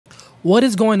What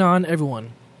is going on,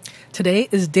 everyone? Today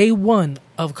is day 1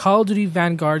 of Call of Duty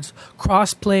Vanguard's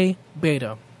crossplay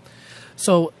beta.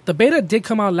 So the beta did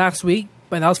come out last week,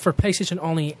 but that was for PlayStation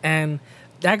only, and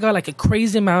that got like a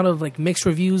crazy amount of like mixed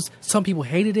reviews. Some people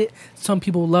hated it, some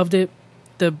people loved it.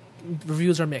 The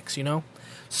reviews are mixed, you know?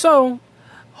 So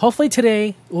hopefully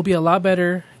today will be a lot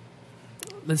better.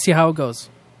 Let's see how it goes.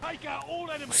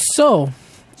 So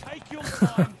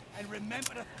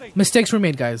mistakes were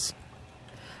made, guys.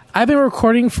 I've been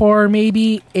recording for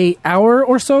maybe an hour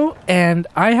or so, and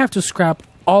I have to scrap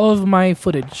all of my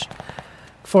footage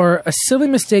for a silly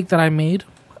mistake that I made.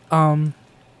 I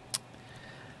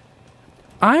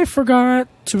forgot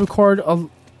to record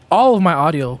all of my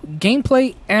audio,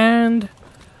 gameplay, and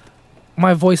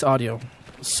my voice audio.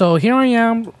 So here I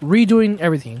am redoing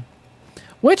everything,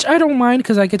 which I don't mind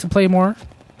because I get to play more.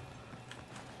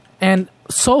 And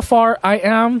so far, I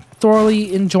am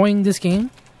thoroughly enjoying this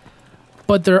game.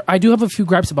 But I do have a few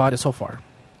gripes about it so far.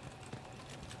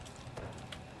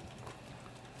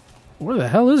 Where the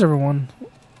hell is everyone?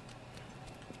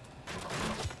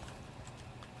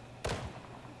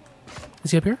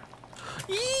 Is he up here?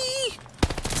 Yee!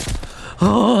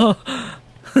 Oh.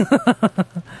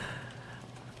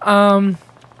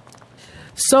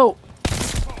 So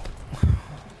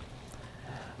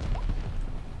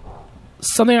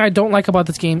something I don't like about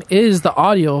this game is the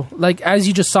audio. Like, as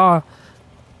you just saw,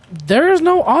 there is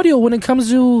no audio when it comes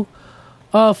to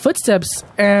footsteps,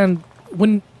 and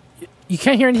when you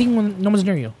can't hear anything when no one's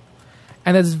near you,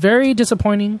 and that's very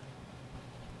disappointing.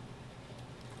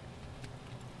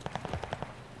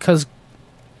 Because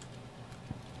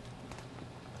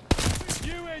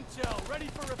ready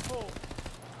for report.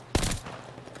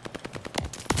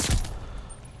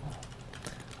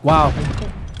 Wow,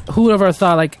 who would ever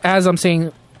thought? Like, as I'm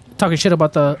saying, talking shit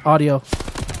about the audio,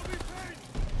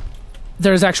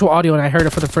 there's actual audio, and I heard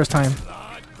it for the first time.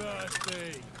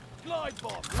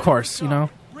 Of course, you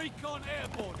know.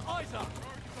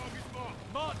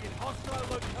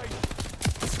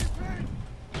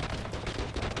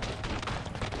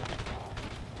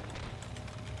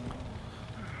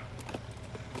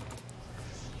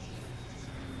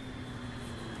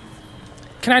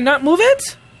 Can I not move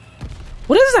it?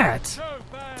 What is that?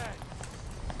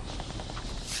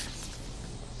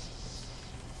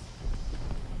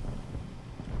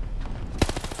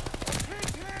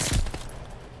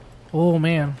 Oh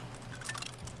man.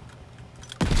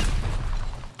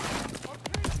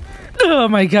 Oh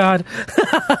my god.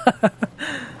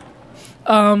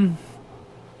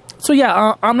 So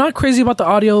yeah, I'm not crazy about the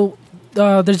audio.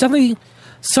 There's definitely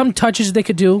some touches they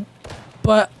could do,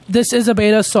 but this is a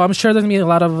beta, so I'm sure there's gonna be a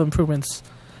lot of improvements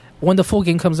when the full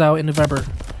game comes out in November.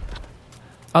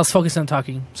 I was focused on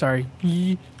talking, sorry.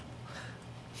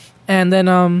 And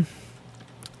then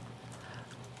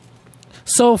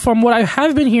so from what I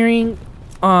have been hearing,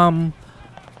 on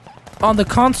the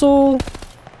console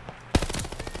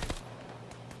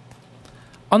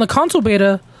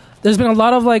beta, there's been a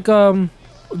lot of like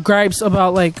gripes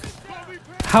about like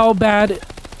how bad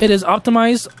it is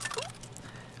optimized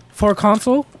for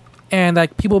console, and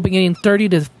like people have been getting 30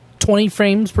 to 20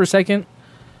 frames per second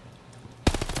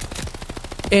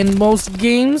in most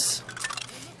games,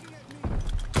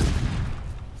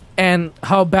 and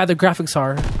how bad the graphics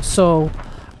are. So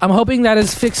I'm hoping that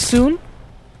is fixed soon,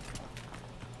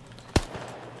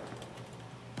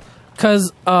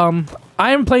 because I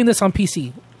am playing this on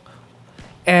PC,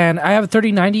 and I have a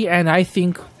 3090, and I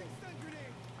think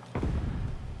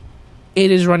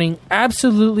it is running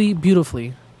absolutely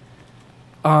beautifully.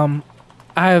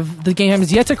 The game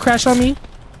has yet to crash on me,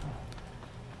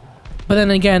 but then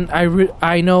again,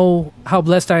 I know how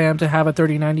blessed I am to have a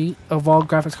 3090 of all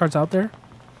graphics cards out there.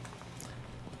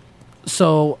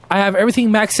 So I have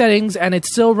everything max settings, and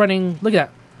it's still running. Look at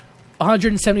that,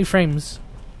 170 frames,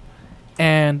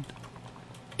 and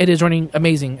it is running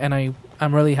amazing. And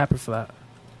I'm really happy for that.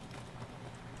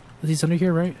 He's under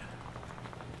here, right?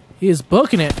 He is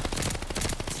booking it.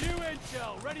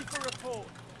 Ready for report.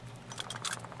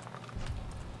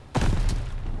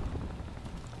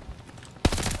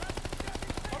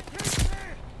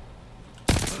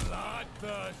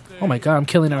 Oh my god, I'm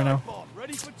killing it right now.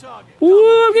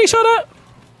 Ooh, I'm getting shot at!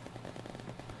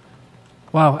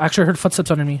 Wow, I actually heard footsteps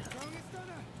under me.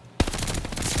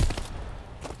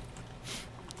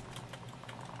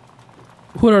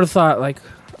 Who would have thought, like,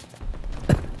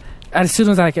 as soon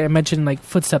as I mentioned like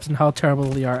footsteps and how terrible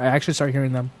they are, I actually start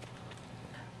hearing them.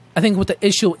 I think what the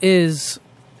issue is,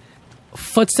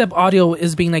 footstep audio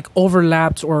is being like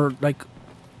overlapped, or like,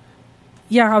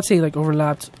 yeah, I would say like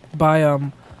overlapped by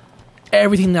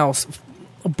everything else.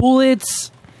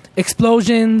 Bullets,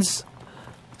 explosions,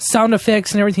 sound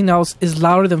effects and everything else is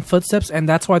louder than footsteps, and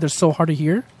that's why they're so hard to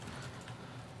hear.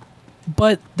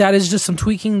 But that is just some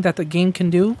tweaking that the game can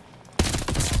do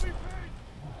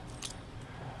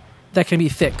that can be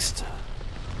fixed.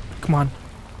 Come on.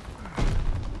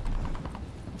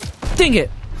 Dang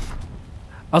it!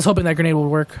 I was hoping that grenade would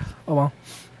work. Oh well.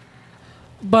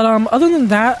 But other than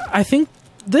that, I think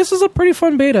this is a pretty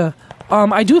fun beta.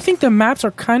 I do think the maps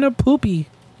are kind of poopy,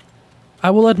 I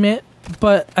will admit,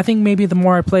 but I think maybe the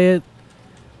more I play it,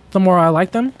 the more I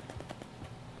like them.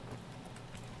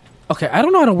 Okay, I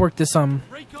don't know how to work this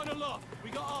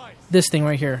this thing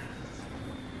right here.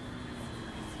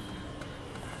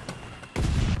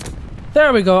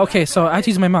 There we go. Okay, so I have to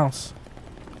use my mouse.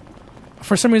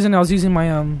 For some reason, I was using my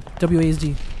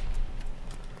WASD.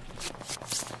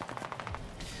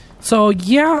 So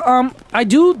yeah, I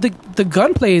do the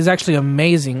gunplay is actually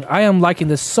amazing. I am liking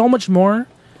this so much more,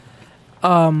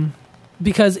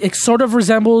 because it sort of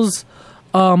resembles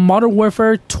Modern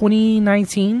Warfare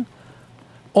 2019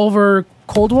 over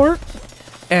Cold War,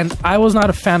 and I was not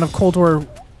a fan of Cold War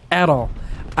at all.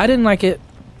 I didn't like it.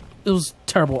 It was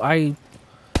terrible.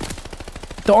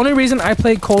 The only reason I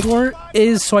played Cold War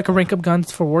is so I could rank up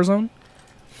guns for Warzone.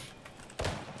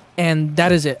 And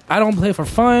that is it. I don't play it for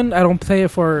fun. I don't play it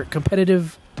for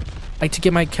competitive, like to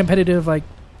get my competitive, like,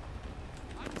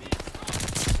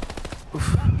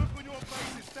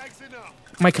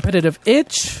 my competitive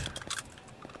itch.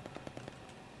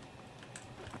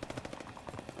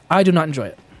 I do not enjoy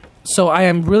it. So I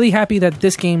am really happy that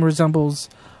this game resembles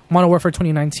Modern Warfare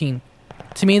 2019.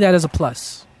 To me, that is a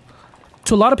plus.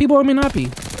 To a lot of people, it may not be.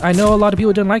 I know a lot of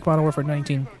people didn't like Modern Warfare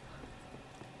 19.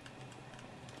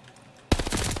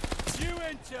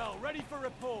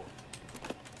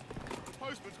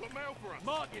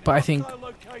 But I think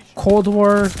Cold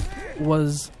War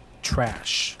was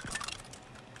trash.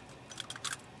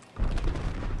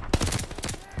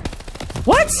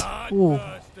 What? Ooh.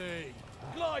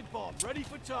 Glide bomb ready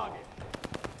for target.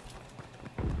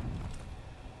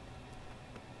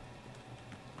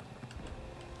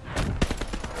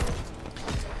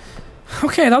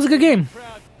 Okay, that was a good game.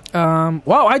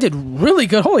 Wow, I did really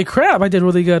good. Holy crap, I did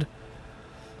really good.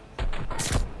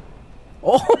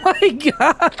 Oh my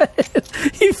god!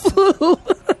 He flew!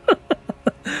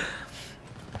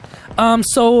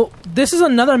 So this is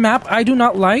another map I do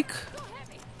not like.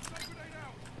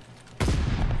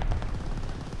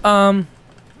 Well,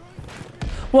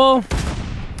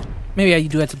 maybe I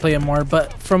do have to play it more,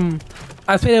 but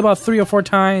I've played it about 3 or 4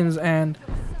 times, and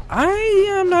I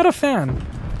am not a fan.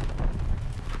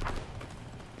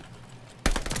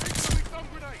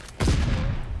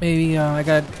 Maybe I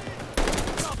got.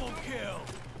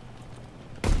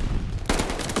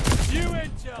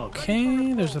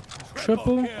 Okay, there's a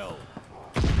triple.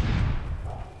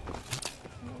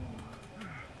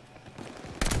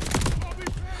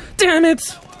 Damn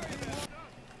it!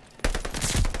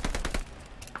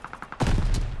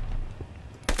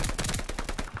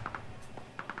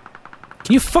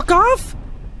 Can you fuck off?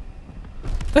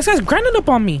 This guy's grinding up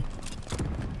on me.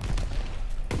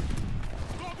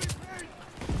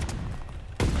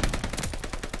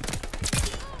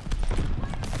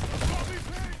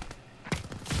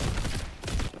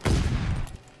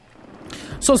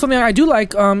 So something I do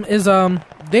like is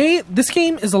this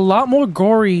game is a lot more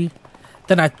gory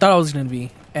than I thought it was gonna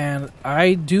be, and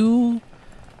I do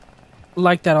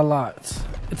like that a lot.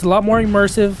 It's a lot more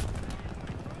immersive.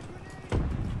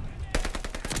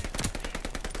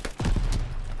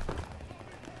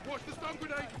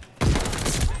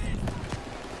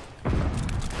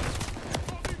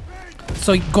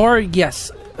 So gore,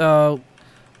 yes,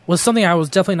 was something I was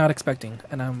definitely not expecting,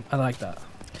 and I like that.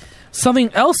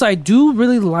 Something else I do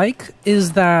really like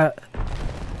is that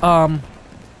a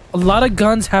lot of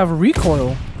guns have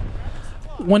recoil.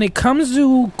 When it comes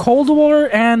to Cold War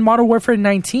and Modern Warfare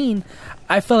 19,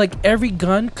 I feel like every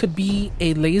gun could be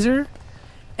a laser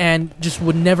and just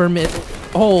would never miss.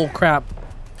 Oh crap.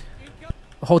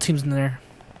 The whole team's in there.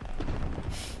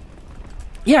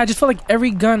 Yeah, I just feel like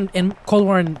every gun in Cold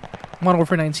War and Modern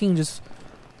Warfare 19 just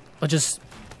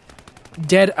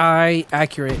dead eye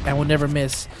accurate and will never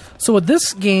miss. So with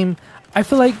this game, I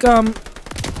feel like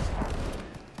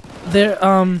their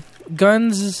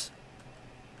guns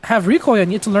have recoil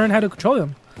and you have to learn how to control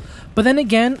them. But then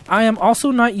again, I am also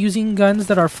not using guns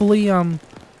that are fully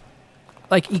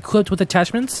like equipped with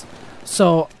attachments.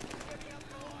 So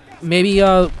maybe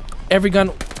every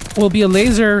gun will be a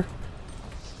laser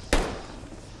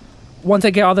once I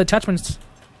get all the attachments.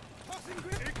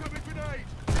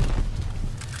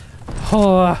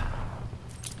 Oh.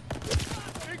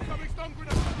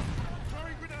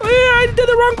 Oh yeah, I did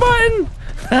the wrong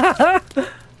button!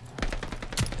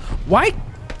 Why?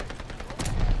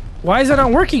 Why is that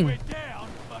not working? We're down,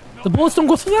 but not The bullets don't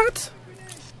go through that?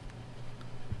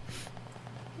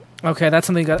 Okay, that's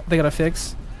something they gotta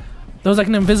fix. There was like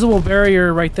an invisible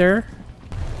barrier right there.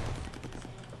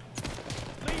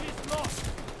 lead is lost.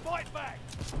 Fight back.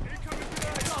 Incoming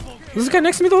grenade. Double Was this guy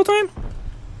next to me the whole time?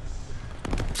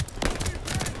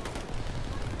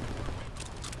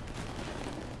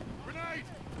 grenade.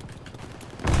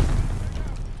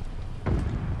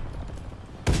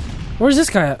 Where's this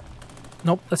guy at?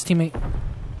 Nope, that's teammate.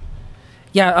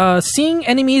 Yeah, seeing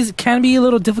enemies can be a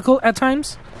little difficult at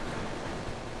times.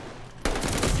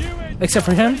 Except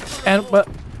for him, and but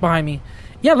behind me.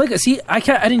 Yeah, look, see, I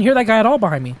didn't hear that guy at all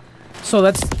behind me. So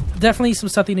that's definitely some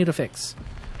stuff they need to fix.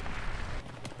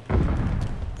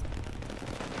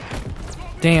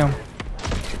 Damn.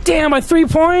 Damn, my 3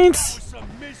 points! Some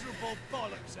miserable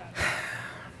bollocks at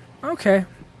it. Okay.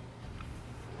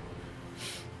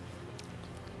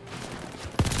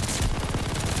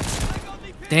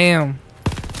 Damn.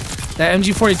 That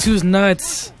MG42 is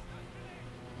nuts.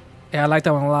 Yeah, I like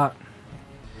that one a lot.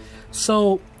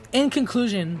 So, in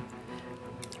conclusion,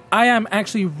 I am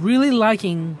actually really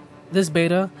liking this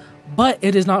beta, but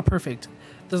it is not perfect.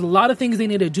 There's a lot of things they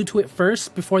need to do to it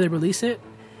first before they release it.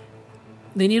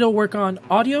 They need to work on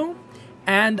audio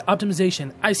and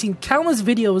optimization. I've seen countless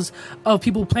videos of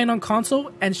people playing on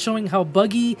console and showing how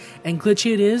buggy and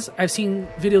glitchy it is. I've seen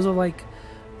videos of like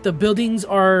the buildings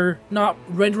are not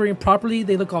rendering properly.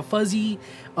 They look all fuzzy,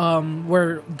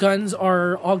 where guns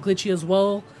are all glitchy as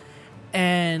well.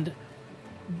 And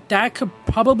that could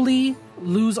probably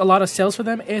lose a lot of sales for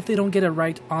them if they don't get it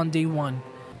right on day one.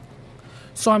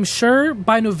 So I'm sure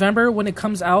by November when it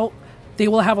comes out, they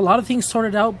will have a lot of things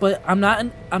sorted out, but I'm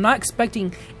not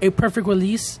expecting a perfect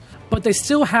release. But they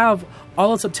still have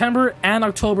all of September and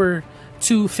October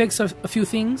to fix a few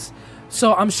things.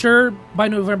 So I'm sure by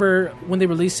November when they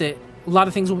release it, a lot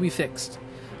of things will be fixed.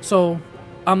 So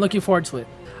I'm looking forward to it.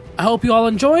 I hope you all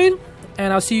enjoyed,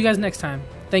 and I'll see you guys next time.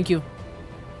 Thank you.